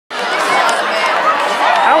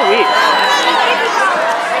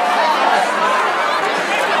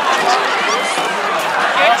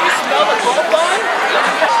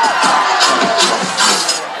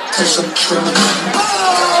for some criminal.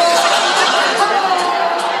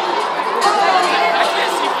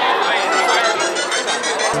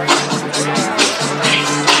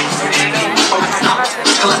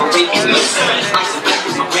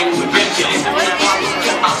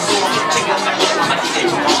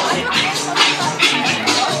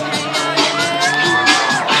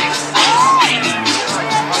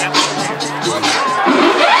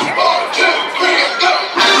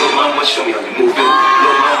 Show me how you move it.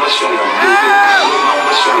 Little mama, show me how you move it. Little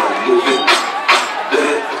mama, show me how you move it.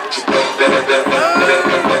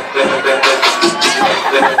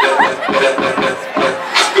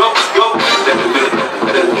 Go, go.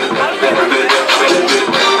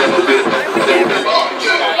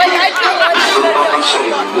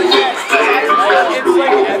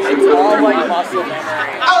 It's all like muscle memory.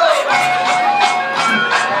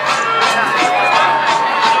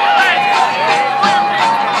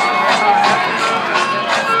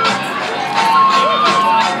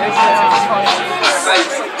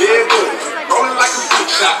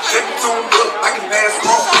 Take it to him, look, I can dance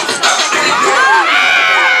more.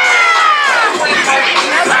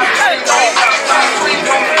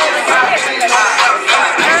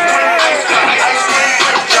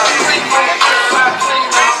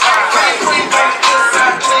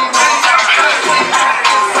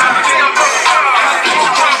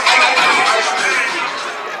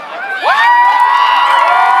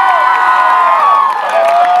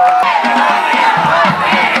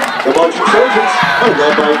 The Marching Trojans are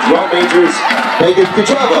led by drum majors Megan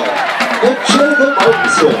Kajava and Jacob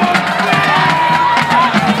Martinson.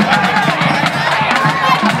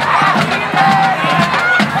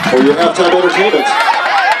 For your halftime entertainment,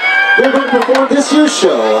 they're going to perform this year's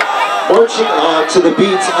show, Marching On to the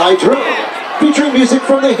Beat I Drum, featuring music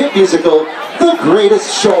from the hit musical, The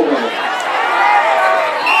Greatest Showman.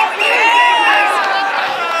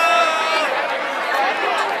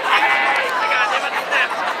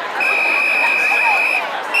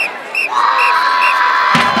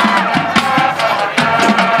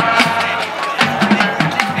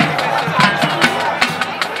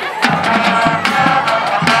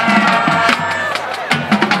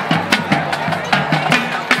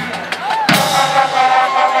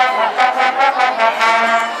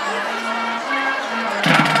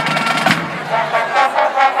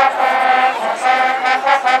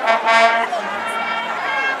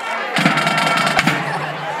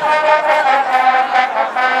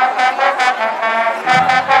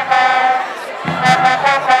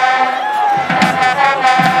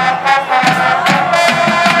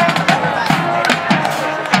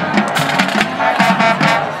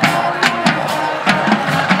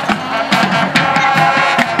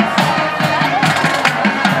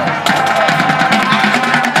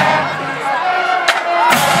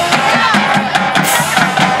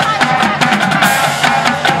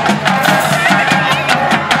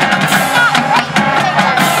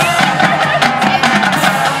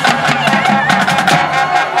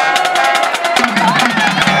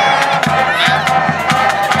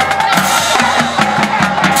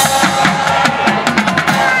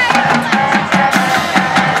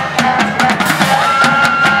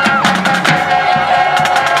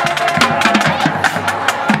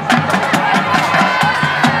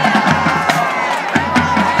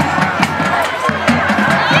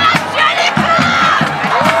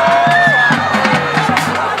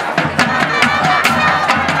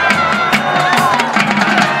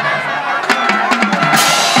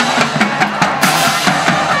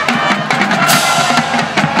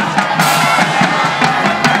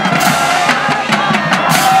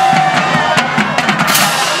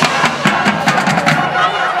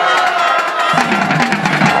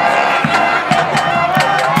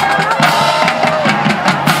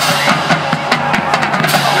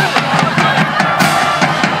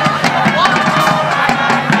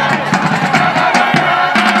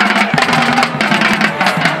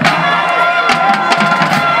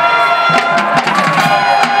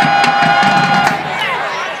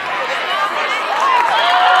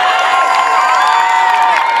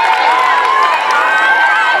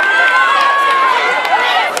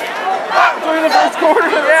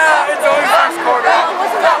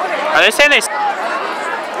 Are they saying they...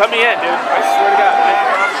 Let me in, dude. I swear to God.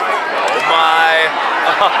 Oh my...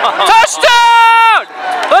 Touchdown!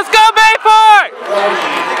 Let's go, Bayport!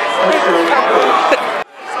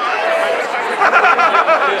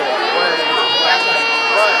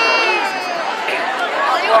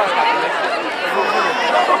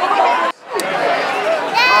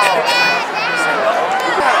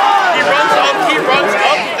 He runs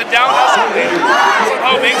up the downhill.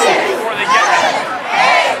 Somehow makes it before they get there.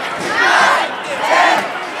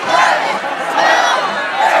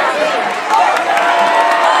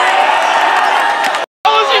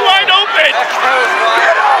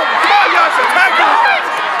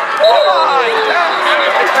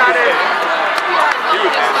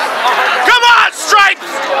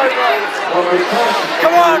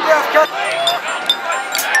 Come on, Jeff. Come.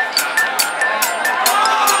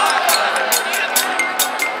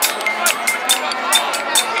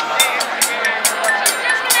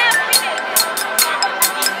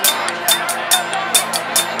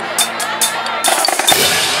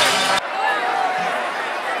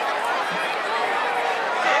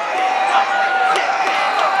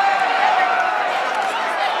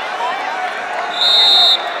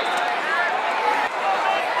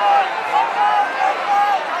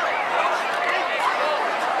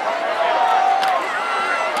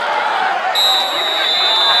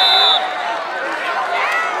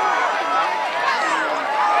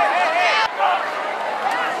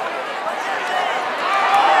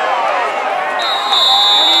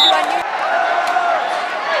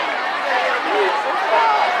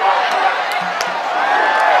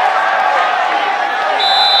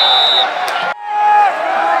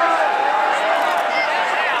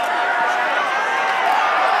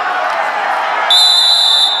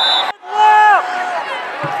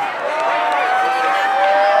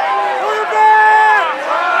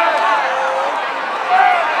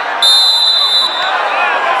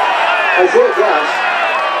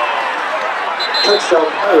 Touchdown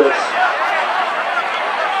Pirates.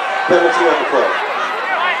 Penalty on the play.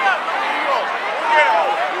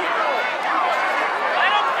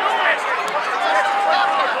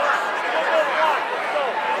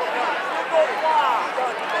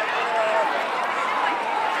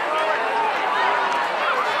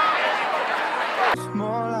 It's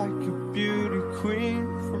more like a beauty queen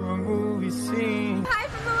from a movie scene. Hi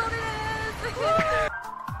from the wilderness!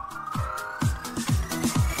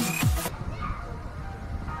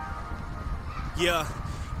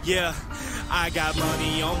 Yeah, I got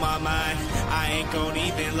money on my mind, I ain't gon'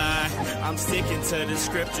 even lie. I'm sticking to the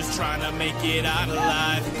scriptures, trying to make it out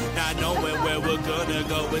alive. Not knowing where we're gonna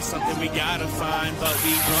go, it's something we gotta find. But we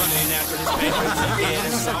running after this paper to get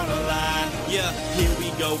us on the line. Yeah, here we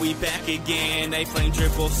go, we back again. They flame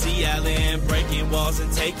triple CLN, breaking walls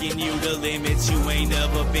and taking you to limits you ain't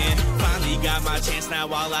never been. Finally got my chance,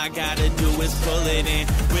 now all I gotta do is pull it in.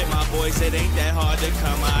 With my boys, it ain't that hard to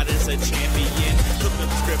come out as a champion. Look at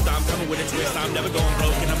the script, I'm coming with a twist. I'm never going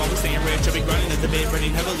broke and I'm always staying rich. I'll be grinding at the bit,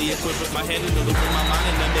 running heavily equipped with my head in the loop and my mind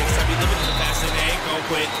in the mix. I be living in the past and I ain't gon'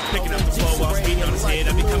 quit. Picking up the flow while speeding on his head.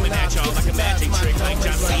 I be coming at y'all like a magic trick, like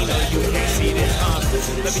John Cena. You can't see this,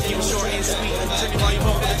 let me keep it short and sweet. Tricky while you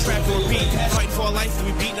hold on the track for a beat. Fighting for our life,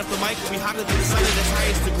 we beating up the mic. We hotter than the sun in its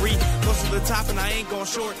highest degree. Close to the top and I ain't going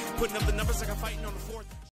short. Putting up the numbers like I'm fighting on the fourth.